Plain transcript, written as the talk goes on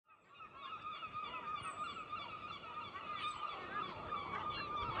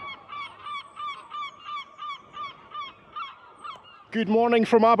Good morning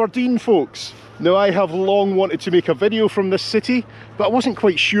from Aberdeen, folks. Now, I have long wanted to make a video from this city, but I wasn't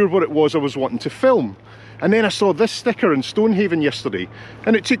quite sure what it was I was wanting to film. And then I saw this sticker in Stonehaven yesterday,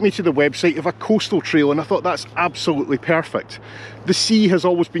 and it took me to the website of a coastal trail, and I thought that's absolutely perfect. The sea has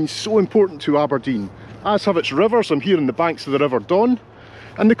always been so important to Aberdeen, as have its rivers. I'm here on the banks of the River Dee,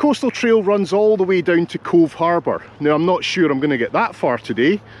 and the coastal trail runs all the way down to Cove Harbour. Now, I'm not sure I'm going to get that far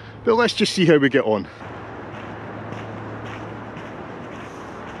today, but let's just see how we get on.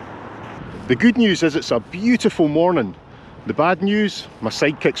 The good news is it's a beautiful morning. The bad news, my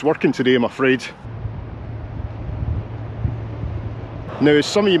sidekick's working today, I'm afraid. Now, as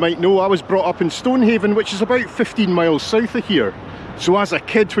some of you might know, I was brought up in Stonehaven, which is about 15 miles south of here. So as a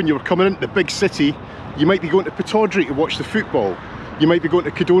kid, when you were coming into the big city, you might be going to Pittodrie to watch the football. You might be going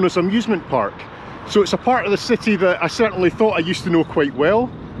to Cadona's amusement park. So it's a part of the city that I certainly thought I used to know quite well.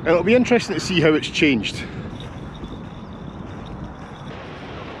 And it'll be interesting to see how it's changed.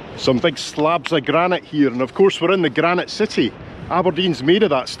 Some big slabs of granite here, and of course we're in the granite city. Aberdeen's made of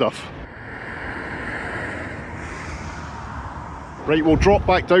that stuff. Right, we'll drop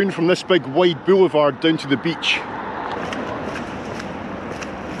back down from this big wide boulevard down to the beach.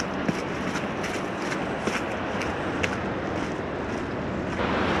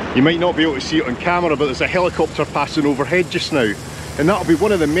 You might not be able to see it on camera, but there's a helicopter passing overhead just now, and that'll be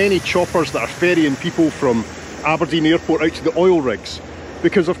one of the many choppers that are ferrying people from Aberdeen Airport out to the oil rigs.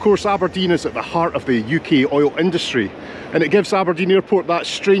 Because of course Aberdeen is at the heart of the UK oil industry, and it gives Aberdeen Airport that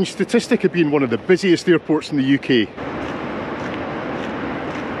strange statistic of being one of the busiest airports in the UK.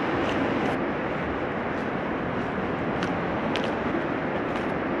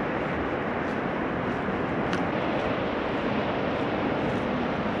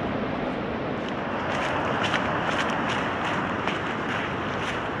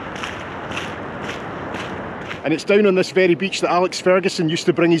 And it's down on this very beach that Alex Ferguson used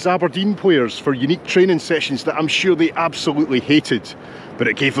to bring his Aberdeen players for unique training sessions that I'm sure they absolutely hated, but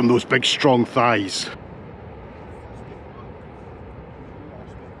it gave them those big strong thighs.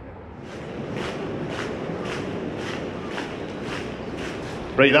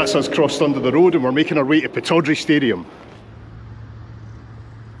 Right, that's us crossed under the road and we're making our way to Pittodrie Stadium.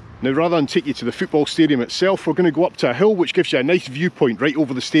 Now, rather than take you to the football stadium itself, we're going to go up to a hill which gives you a nice viewpoint right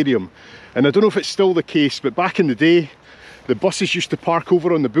over the stadium. And I don't know if it's still the case, but back in the day, the buses used to park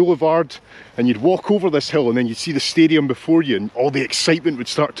over on the boulevard and you'd walk over this hill and then you'd see the stadium before you and all the excitement would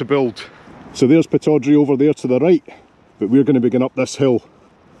start to build. So there's Pittodrie over there to the right, but we're going to begin up this hill.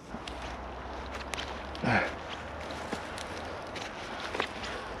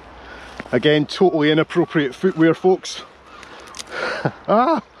 Again, totally inappropriate footwear, folks.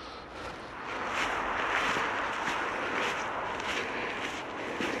 Ah!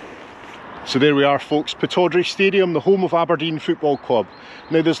 So there we are, folks, Pittodrie Stadium, the home of Aberdeen Football Club.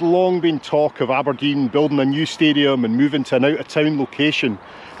 Now, there's long been talk of Aberdeen building a new stadium and moving to an out-of-town location.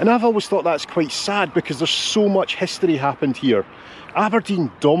 And I've always thought that's quite sad because there's so much history happened here. Aberdeen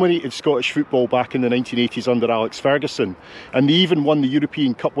dominated Scottish football back in the 1980s under Alex Ferguson, and they even won the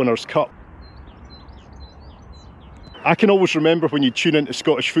European Cup Winners' Cup. I can always remember when you'd tune into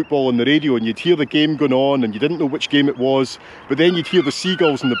Scottish football on the radio and you'd hear the game going on and you didn't know which game it was, but then you'd hear the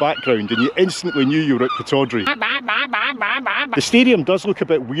seagulls in the background and you instantly knew you were at Pittodrie. The stadium does look a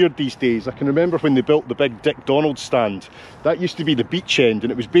bit weird these days. I can remember when they built the big Dick Donald stand. That used to be the beach end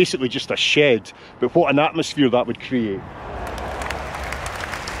and it was basically just a shed, but what an atmosphere that would create.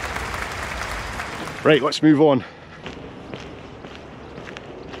 Right, let's move on.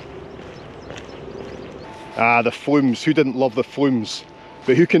 Ah, the flumes. Who didn't love the flumes?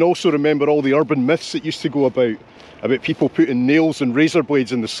 But who can also remember all the urban myths that used to go about people putting nails and razor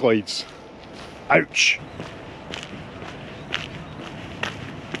blades in the slides? Ouch!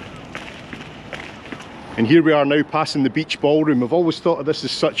 And here we are now passing the beach ballroom. I've always thought of this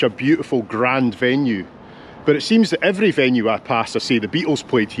as such a beautiful, grand venue. But it seems that every venue I pass, I say the Beatles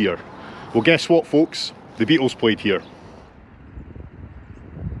played here. Well, guess what, folks? The Beatles played here.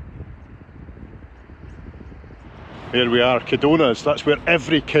 There we are, Cadona's. That's where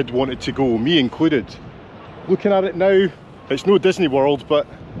every kid wanted to go, me included. Looking at it now, it's no Disney World, but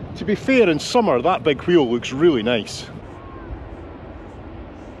to be fair, in summer that big wheel looks really nice.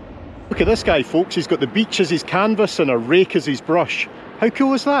 Look at this guy, folks. He's got the beach as his canvas and a rake as his brush. How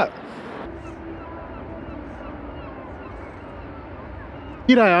cool is that?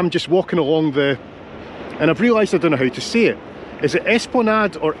 Here I am just walking along and I've realised I don't know how to say it. Is it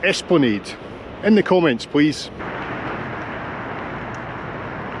Esplanade or Esplanade? In the comments, please.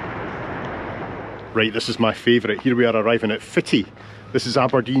 Right, this is my favourite. Here we are arriving at Fitty. This is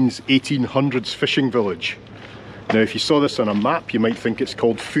Aberdeen's 1800s fishing village. Now if you saw this on a map you might think it's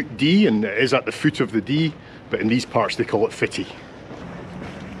called Foot Dee, and it is at the foot of the Dee, but in these parts they call it Fitty.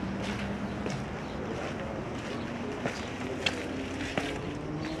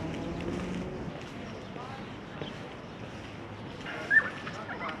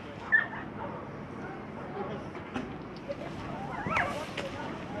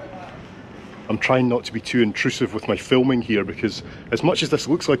 I'm trying not to be too intrusive with my filming here, because as much as this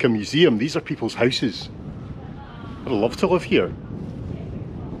looks like a museum, these are people's houses. I'd love to live here.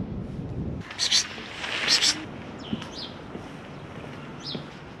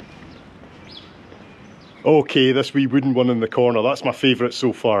 Okay, this wee wooden one in the corner, that's my favourite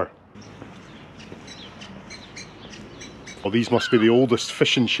so far. Oh, these must be the oldest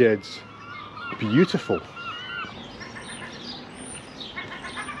fishing sheds. Beautiful.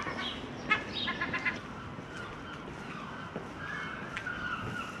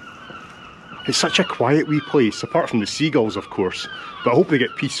 It's such a quiet wee place, apart from the seagulls of course, but I hope they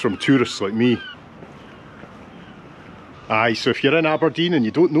get peace from tourists like me. Aye, so if you're in Aberdeen and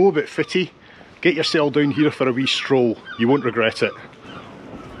you don't know about Fitty, get yourself down here for a wee stroll, you won't regret it.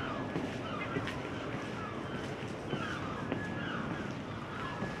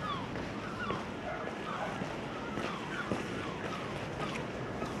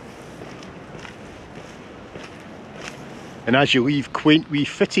 And as you leave quaint wee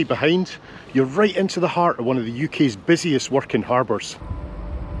Fitty behind, you're right into the heart of one of the UK's busiest working harbours.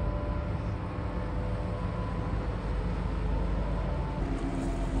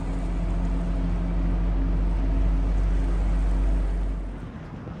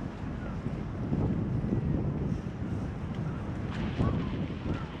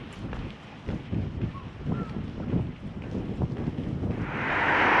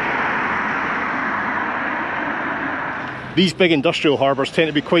 These big industrial harbours tend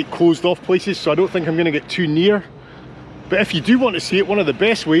to be quite closed off places, so I don't think I'm going to get too near. But if you do want to see it, one of the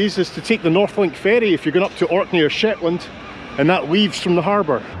best ways is to take the Northlink ferry if you're going up to Orkney or Shetland, and that leaves from the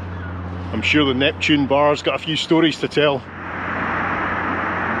harbour. I'm sure the Neptune bar's got a few stories to tell.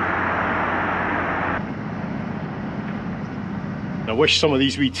 I wish some of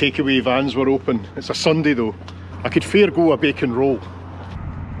these wee takeaway vans were open. It's a Sunday though. I could fair go a bacon roll.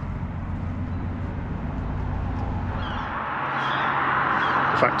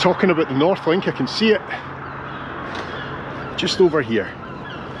 In fact, talking about the Northlink, I can see it just over here.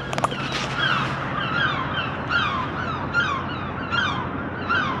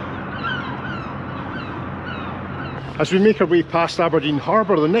 As we make our way past Aberdeen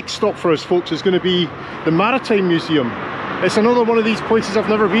Harbour, the next stop for us folks is going to be the Maritime Museum. It's another one of these places I've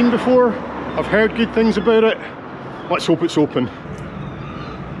never been before. I've heard good things about it. Let's hope it's open.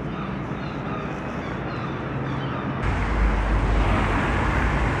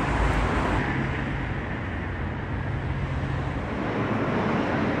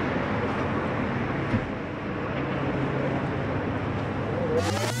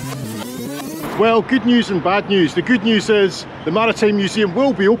 Well, good news and bad news. The good news is the Maritime Museum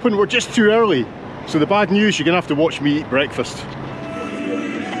will be open, we're just too early. So the bad news, you're going to have to watch me eat breakfast.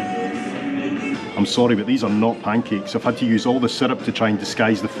 I'm sorry, but these are not pancakes. I've had to use all the syrup to try and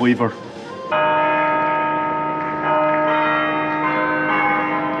disguise the flavour.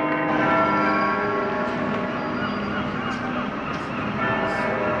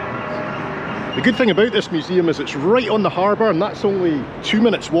 The good thing about this museum is it's right on the harbour, and that's only 2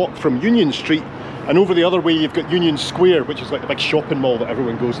 minutes walk from Union Street, and over the other way you've got Union Square, which is like the big shopping mall that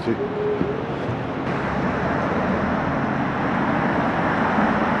everyone goes to.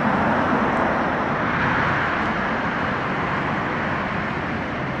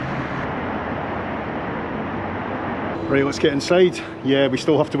 Right, let's get inside. Yeah, we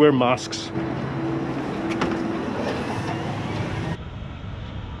still have to wear masks.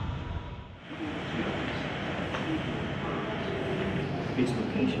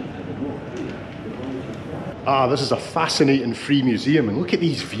 Ah, this is a fascinating free museum, and look at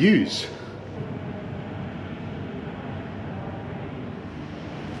these views.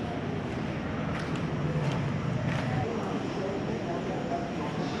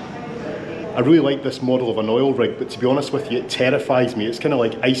 I really like this model of an oil rig, but to be honest with you, it terrifies me. It's kind of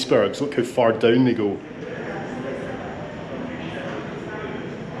like icebergs. Look how far down they go.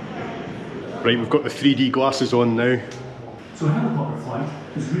 Right, we've got the 3D glasses on now. So a helicopter flight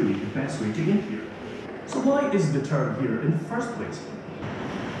is really the best way to get here. So why is the term here in the first place?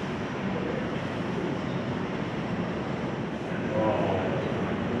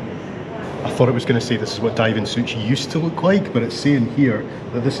 I thought it was going to say this is what diving suits used to look like, but it's saying here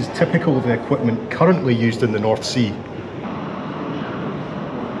that this is typical of the equipment currently used in the North Sea.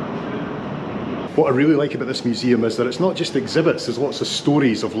 What I really like about this museum is that it's not just exhibits, there's lots of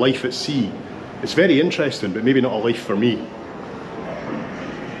stories of life at sea. It's very interesting, but maybe not a life for me.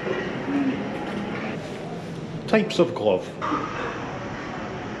 Types of glove.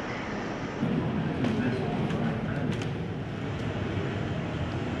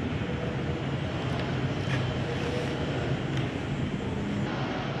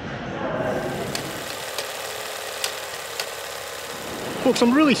 Folks,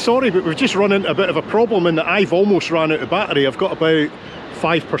 I'm really sorry, but we've just run into a bit of a problem in that I've almost ran out of battery. I've got about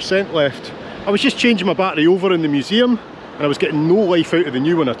 5% left. I was just changing my battery over in the museum and I was getting no life out of the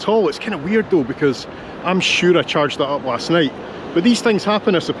new one at all. It's kind of weird though, because I'm sure I charged that up last night. But these things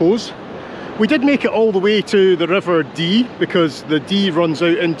happen, I suppose. We did make it all the way to the River Dee, because the Dee runs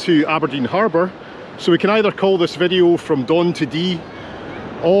out into Aberdeen harbour. So we can either call this video from dawn to Dee,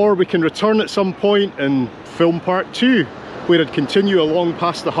 or we can return at some point and film part 2. Where I'd continue along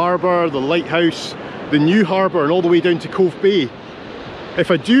past the harbour, the lighthouse, the new harbour, and all the way down to Cove Bay.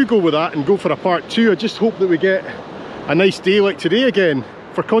 If I do go with that and go for a part 2, I just hope that we get a nice day like today again,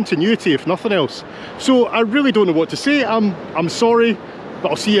 for continuity if nothing else. So I really don't know what to say. I'm sorry, but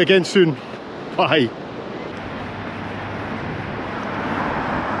I'll see you again soon. Bye.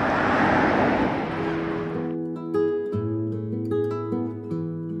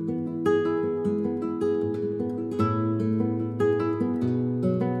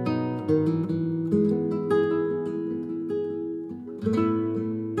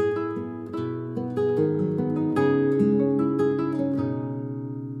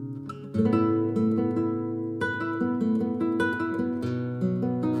 you.